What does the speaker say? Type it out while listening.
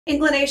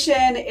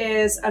Inclination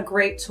is a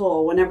great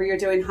tool. Whenever you're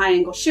doing high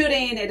angle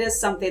shooting, it is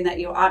something that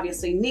you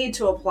obviously need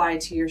to apply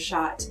to your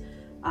shot.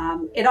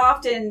 It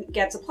often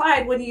gets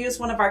applied when you use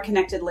one of our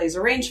connected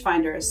laser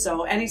rangefinders.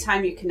 So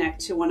anytime you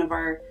connect to one of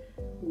our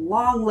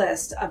long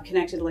list of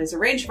connected laser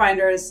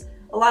rangefinders,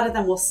 a lot of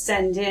them will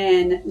send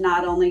in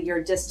not only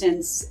your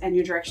distance and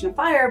your direction of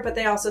fire, but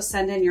they also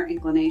send in your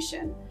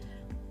inclination.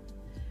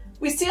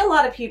 We see a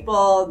lot of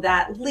people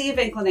that leave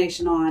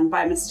inclination on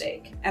by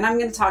mistake, and I'm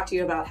going to talk to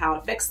you about how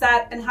to fix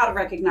that and how to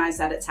recognize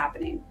that it's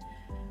happening.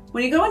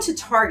 When you go into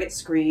target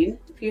screen,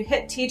 if you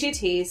hit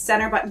TGT,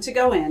 center button to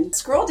go in,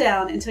 scroll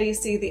down until you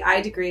see the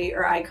I degree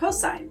or I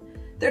cosine.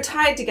 They're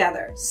tied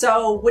together,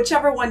 so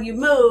whichever one you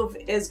move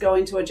is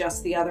going to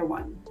adjust the other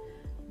one.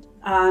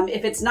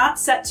 If it's not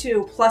set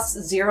to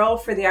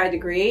 +0 for the I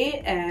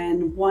degree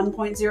and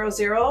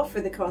 1.00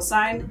 for the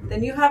cosine,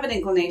 then you have an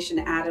inclination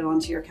added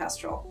onto your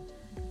Kestrel.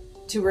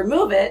 To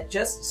remove it,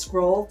 just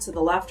scroll to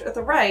the left or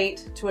the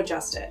right to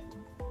adjust it.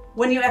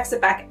 When you exit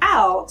back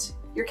out,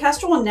 your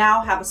Kestrel will now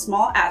have a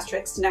small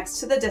asterisk next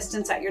to the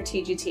distance at your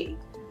TGT.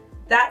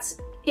 That's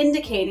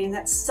indicating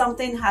that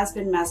something has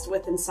been messed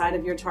with inside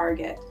of your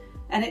target,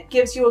 and it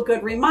gives you a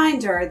good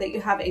reminder that you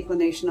have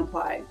inclination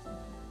applied.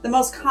 The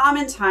most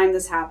common time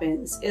this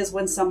happens is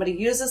when somebody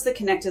uses the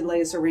connected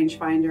laser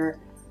rangefinder,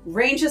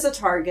 ranges a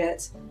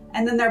target,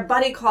 and then their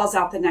buddy calls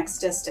out the next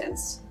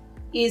distance.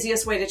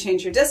 Easiest way to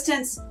change your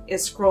distance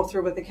is scroll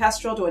through with the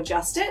Kestrel to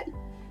adjust it,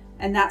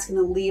 and that's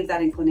going to leave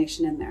that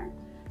inclination in there.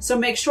 So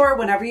make sure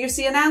whenever you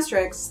see an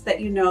asterisk that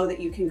you know that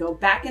you can go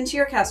back into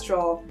your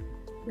Kestrel,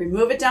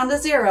 remove it down to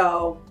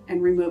 0,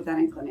 and remove that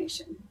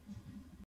inclination.